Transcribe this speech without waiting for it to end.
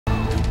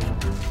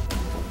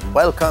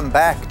Welcome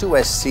back to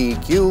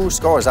SCQ.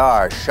 Scores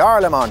are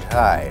Charlemont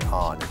High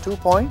on 2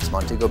 points,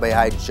 Montego Bay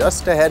High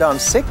just ahead on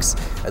 6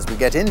 as we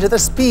get into the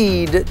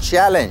speed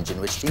challenge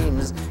in which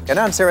teams can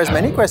answer as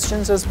many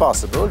questions as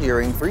possible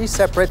during 3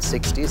 separate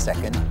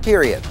 60-second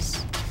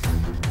periods.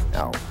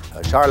 Now,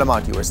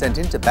 Charlemont, you were sent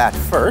in to bat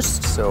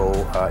first, so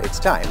it's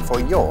time for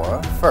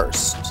your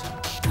first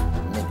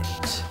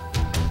minute.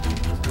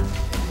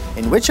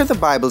 In which of the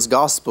Bible's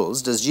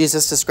Gospels does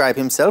Jesus describe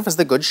himself as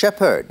the Good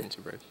Shepherd?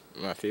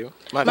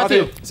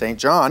 Matthew. St.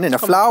 John. In a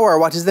flower,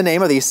 what is the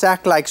name of the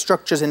sac-like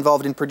structures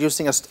involved in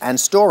producing and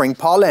storing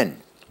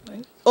pollen?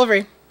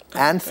 Ovary.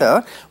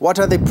 Anther. What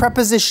are the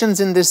prepositions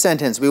in this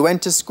sentence? We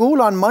went to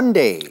school on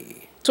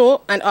Monday.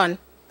 To and on.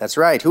 That's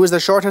right. Who is the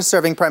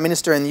shortest-serving Prime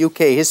Minister in UK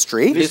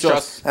history? Liz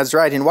Truss. That's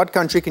right. In what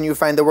country can you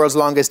find the world's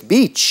longest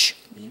beach?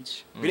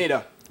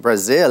 Grenada.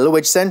 Brazil.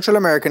 Which Central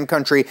American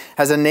country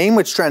has a name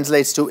which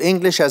translates to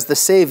English as the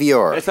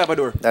Savior? El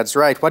Salvador. That's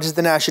right. What is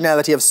the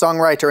nationality of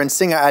songwriter and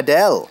singer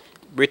Adele?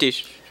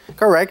 British.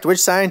 Correct. Which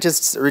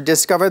scientists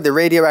discovered the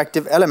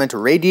radioactive element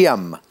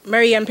radium?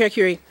 Marie and Pierre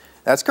Curie.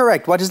 That's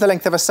correct. What is the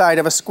length of a side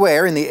of a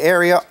square in the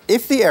area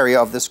if the area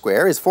of the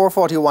square is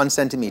 441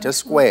 centimeters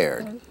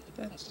squared?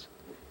 That's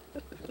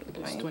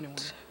 21.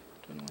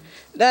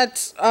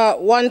 That's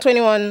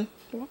 121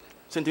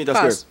 Centimeter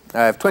Pass.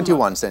 square. I have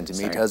 21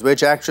 centimeters.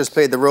 Which actress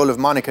played the role of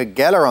Monica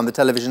Geller on the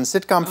television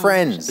sitcom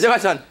Friends?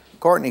 Jefferson.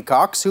 Courtney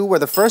Cox. Who were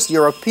the first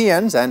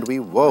Europeans? And we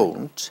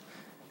won't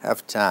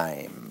have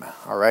time.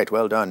 All right,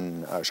 well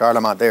done,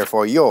 Charlemont, there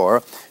for your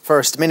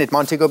first minute.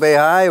 Montego Bay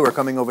High, we're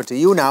coming over to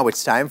you now.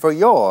 It's time for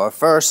your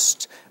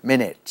first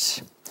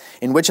minute.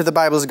 In which of the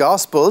Bible's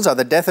Gospels are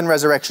the death and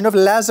resurrection of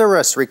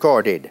Lazarus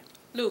recorded?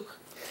 Luke.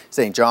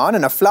 St. John.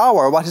 In a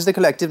flower, what is the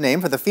collective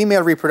name for the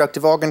female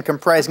reproductive organ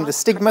comprising the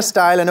stigma,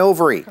 style, and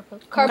ovary?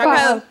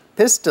 Carpel.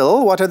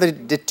 Pistil. What are the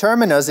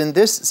determiners in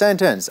this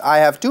sentence? I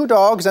have 2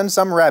 dogs and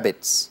some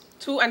rabbits.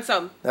 2 and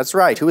some. That's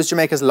right. Who is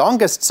Jamaica's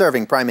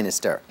longest-serving Prime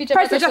Minister?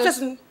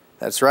 Jefferson.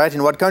 That's right.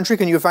 In what country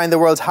can you find the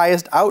world's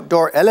highest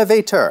outdoor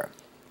elevator?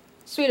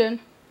 Sweden.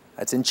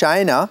 That's in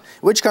China.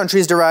 Which country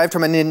is derived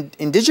from an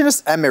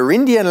indigenous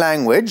Amerindian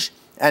language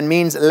and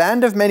means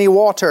land of many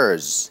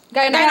waters?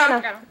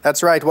 Guyana.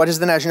 That's right. What is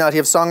the nationality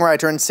of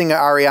songwriter and singer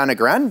Ariana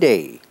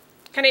Grande?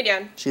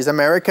 Canadian. She's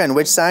American.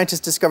 Which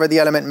scientist discovered the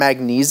element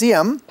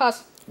magnesium?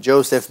 Pass.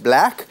 Joseph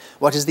Black.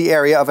 What is the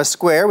area of a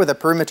square with a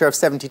perimeter of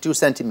 72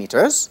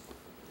 centimeters?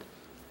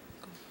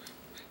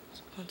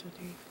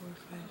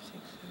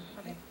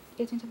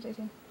 18 times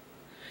 18.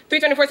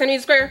 324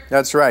 centimeters square.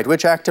 That's right.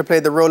 Which actor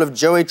played the role of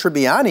Joey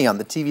Tribbiani on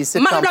the TV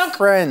sitcom Blanc.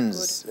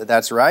 Friends?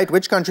 That's right.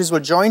 Which countries will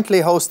jointly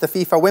host the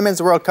FIFA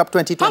Women's World Cup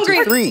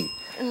 2023?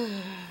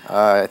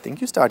 I think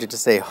you started to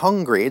say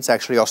Hungary. It's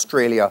actually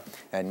Australia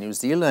and New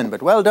Zealand.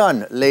 But well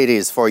done,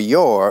 ladies, for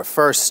your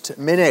first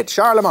minute.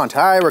 Charlemont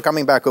High, we're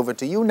coming back over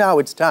to you now.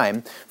 It's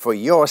time for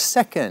your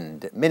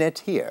second minute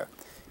here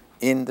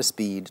in the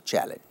Speed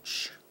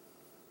Challenge.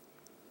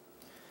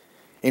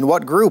 In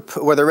what group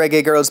were the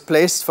Reggae Girls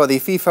placed for the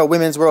FIFA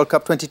Women's World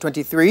Cup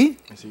 2023?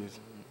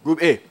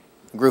 Group A.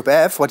 Group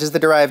F. What is the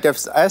derived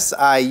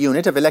SI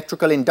unit of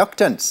electrical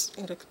inductance?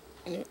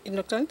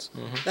 Inductance.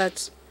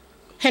 That's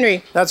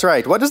Henry. That's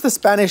right. What does the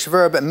Spanish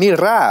verb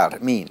mirar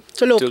mean?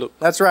 To look.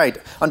 That's right.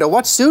 Under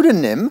what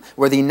pseudonym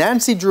were the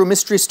Nancy Drew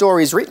mystery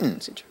stories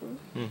written?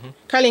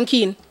 Caroline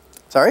Keane.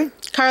 Sorry?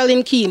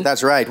 Caroline Keane.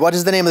 That's right. What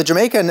is the name of the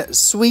Jamaican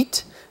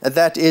sweet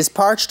that is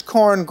parched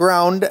corn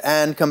ground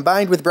and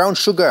combined with brown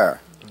sugar?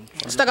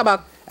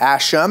 Stagabak.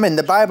 Asham. In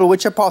the Bible,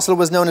 which apostle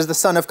was known as the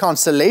son of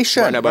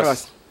consolation?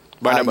 Barnabas.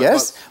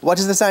 Yes. What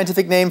is the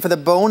scientific name for the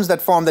bones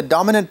that form the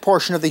dominant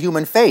portion of the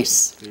human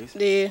face?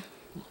 The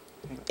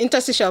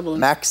interstitial bone.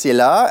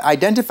 Maxilla.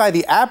 Identify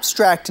the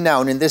abstract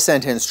noun in this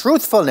sentence.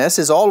 Truthfulness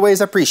is always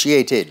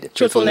appreciated.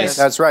 Truthfulness.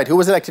 That's right. Who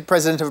was elected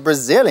president of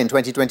Brazil in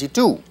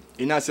 2022?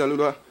 Inácio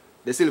Lula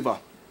de Silva.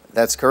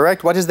 That's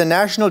correct. What is the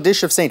national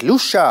dish of St.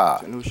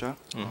 Lucia? Lucia.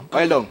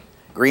 Oil down.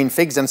 Green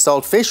figs and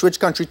salt fish. Which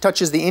country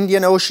touches the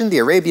Indian Ocean, the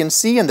Arabian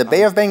Sea, and the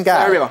Bay of Bengal?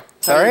 Saudi Arabia.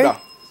 Sorry?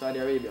 Saudi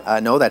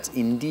Arabia. No, that's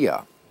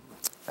India,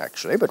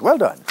 actually. But well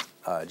done,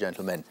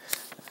 gentlemen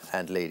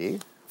and lady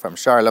from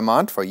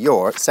Charlemont, for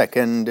your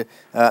second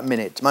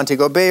minute.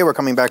 Montego Bay, we're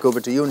coming back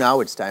over to you now.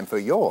 It's time for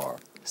your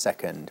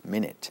second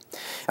minute.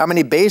 How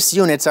many base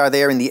units are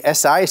there in the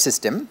SI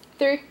system?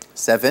 3.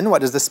 7. What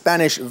does the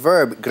Spanish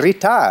verb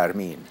gritar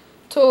mean?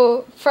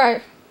 To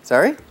fry.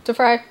 Sorry? To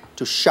fry.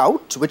 To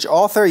shout. Which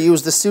author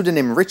used the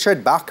pseudonym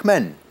Richard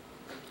Bachman?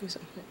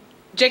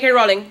 J.K.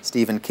 Rowling.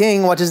 Stephen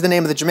King. What is the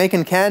name of the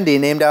Jamaican candy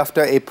named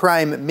after a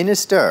prime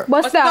minister?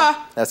 What's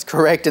that? That's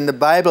correct. In the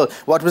Bible,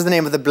 what was the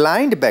name of the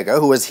blind beggar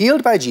who was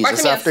healed by Jesus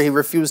Bartimaeus. after he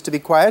refused to be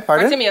quiet?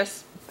 Pardon?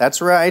 Bartimaeus. That's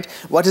right.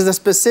 What is the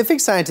specific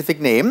scientific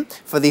name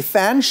for the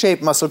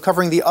fan-shaped muscle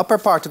covering the upper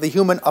part of the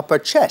human upper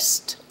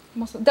chest?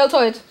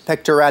 Deltoid.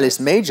 Pectoralis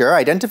major.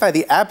 Identify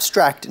the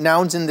abstract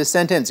nouns in this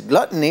sentence.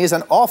 Gluttony is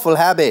an awful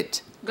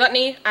habit.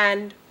 Gluttony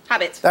and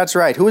habit. That's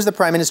right. Who is the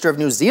Prime Minister of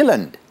New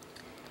Zealand?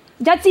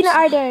 Jacinda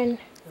Ardern.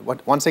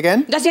 What? Once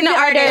again? That's in the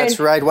order. That's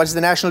right. What is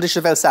the national dish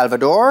of El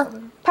Salvador?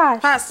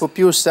 Pass. Pass.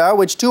 Pupusa.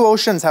 Which two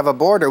oceans have a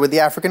border with the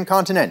African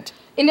continent?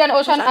 Indian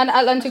Ocean and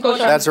Atlantic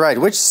Ocean. That's right.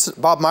 Which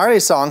Bob Marley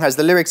song has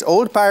the lyrics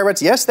Old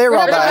Pirates? Yes, they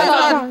rob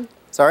by.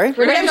 Sorry?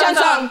 Redemption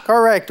song.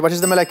 Correct. What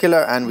is the molecular?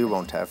 And we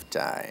won't have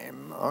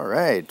time. All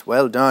right.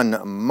 Well done,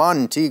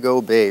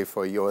 Montego Bay,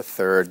 for your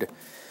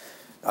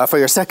for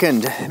your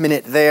second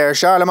minute there.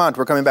 Charlemont,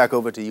 we're coming back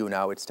over to you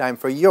now. It's time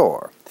for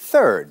your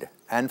third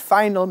and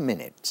final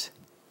minute.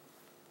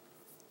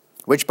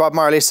 Which Bob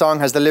Marley song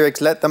has the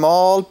lyrics, let them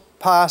all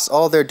pass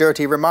all their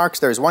dirty remarks?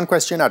 There's one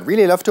question I'd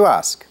really love to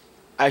ask.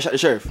 I shot the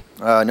sheriff.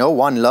 No,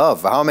 one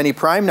love. How many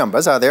prime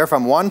numbers are there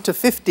from 1 to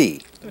 50?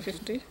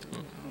 50.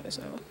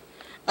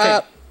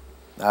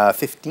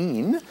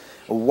 15.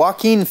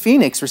 Joaquin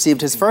Phoenix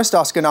received his first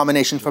Oscar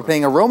nomination for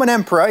playing a Roman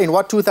emperor in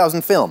what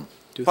 2000 film?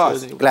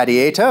 2000.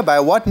 Gladiator. By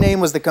what name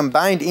was the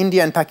combined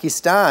India and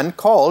Pakistan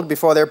called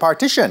before their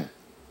partition?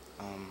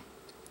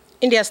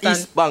 India stand.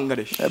 East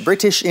Bangladesh.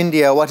 British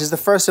India. What is the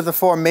first of the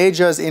 4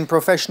 majors in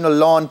professional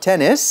lawn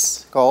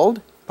tennis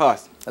called?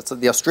 Pass. That's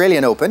the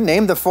Australian Open.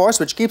 Name the force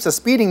which keeps a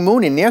speeding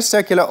moon in near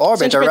circular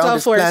orbit around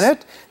this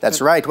planet.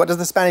 That's right. What does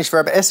the Spanish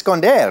verb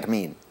esconder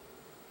mean?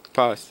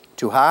 Pass.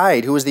 To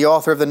hide. Who is the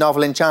author of the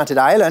novel Enchanted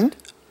Island?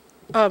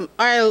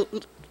 R.L.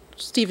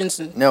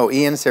 Stevenson. No,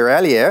 Ian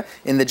Serralier.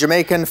 In the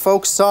Jamaican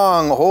folk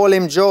song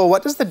Holim Joe,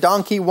 what does the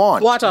donkey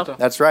want? Water.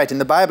 That's right. In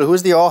the Bible, who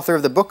is the author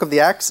of the book of the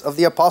Acts of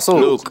the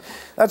Apostles? Luke.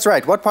 That's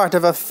right. What part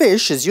of a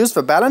fish is used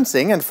for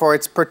balancing and for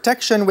its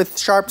protection with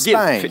sharp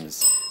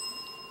spines?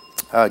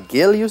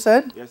 Gill, you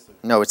said? Yes, sir.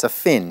 No, it's a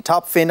fin.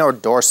 Top fin or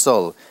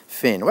dorsal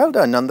fin. Well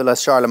done,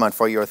 nonetheless, Charlemont,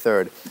 for your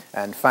third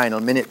and final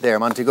minute there.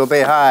 Montego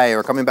Bay High,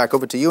 we're coming back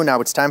over to you now.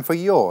 It's time for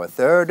your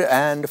third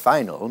and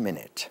final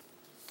minute.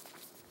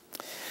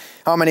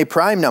 How many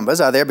prime numbers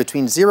are there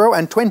between 0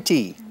 and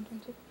 20?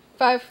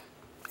 5.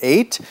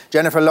 8.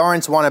 Jennifer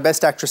Lawrence won a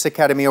Best Actress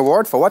Academy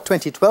Award for what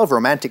 2012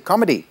 romantic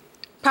comedy?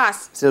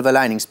 Pass. Silver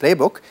Linings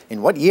Playbook.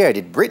 In what year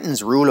did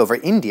Britain's rule over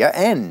India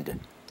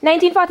end?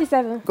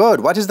 1947.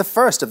 Good. What is the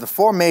first of the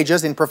 4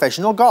 majors in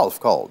professional golf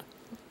called?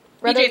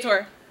 PGA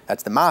Tour.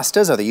 That's the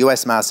Masters or the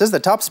US Masters. The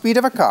top speed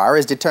of a car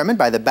is determined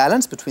by the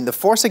balance between the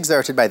force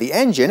exerted by the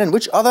engine and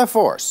which other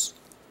force?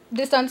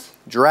 Distance.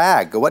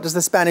 Drag. What does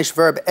the Spanish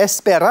verb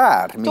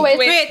esperar mean? To wait.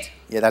 Wait.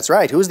 Yeah, that's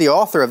right. Who's the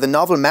author of the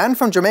novel Man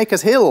from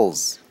Jamaica's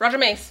Hills? Roger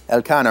Mace.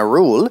 Elkanah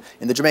Rule.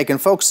 In the Jamaican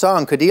folk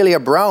song Cordelia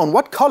Brown,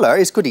 what color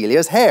is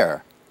Cordelia's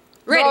hair?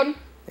 Red. Brown.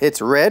 It's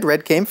red.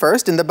 Red came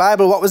first. In the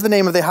Bible, what was the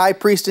name of the high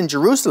priest in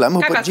Jerusalem who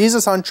put Caiaphas.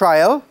 Jesus on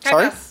trial?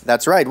 Sorry? Caiaphas.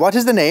 That's right. What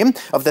is the name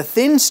of the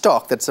thin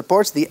stalk that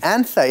supports the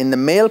anther in the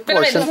male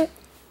portion? Filament.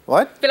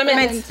 What?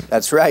 Filament.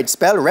 That's right.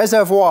 Spell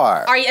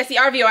reservoir.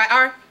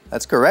 RESERVOIR.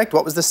 That's correct.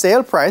 What was the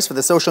sale price for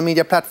the social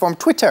media platform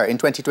Twitter in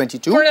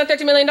 2022?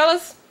 $430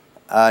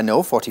 million.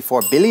 No,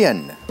 44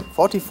 billion.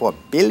 44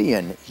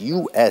 billion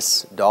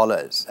US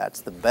dollars. That's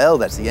the bell.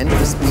 That's the end of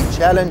the speed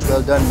challenge.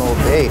 Well done, Mo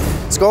Bay.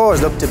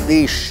 Scores look to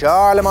be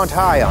Charlemont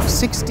High on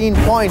 16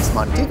 points.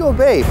 Montego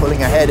Bay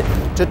pulling ahead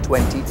to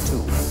 22.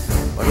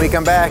 When we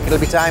come back, it'll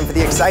be time for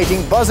the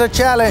exciting buzzer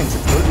challenge.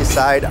 We'll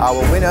decide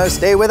our winners.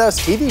 Stay with us.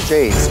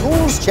 TVJ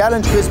Schools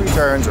Challenge Quiz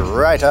returns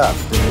right up.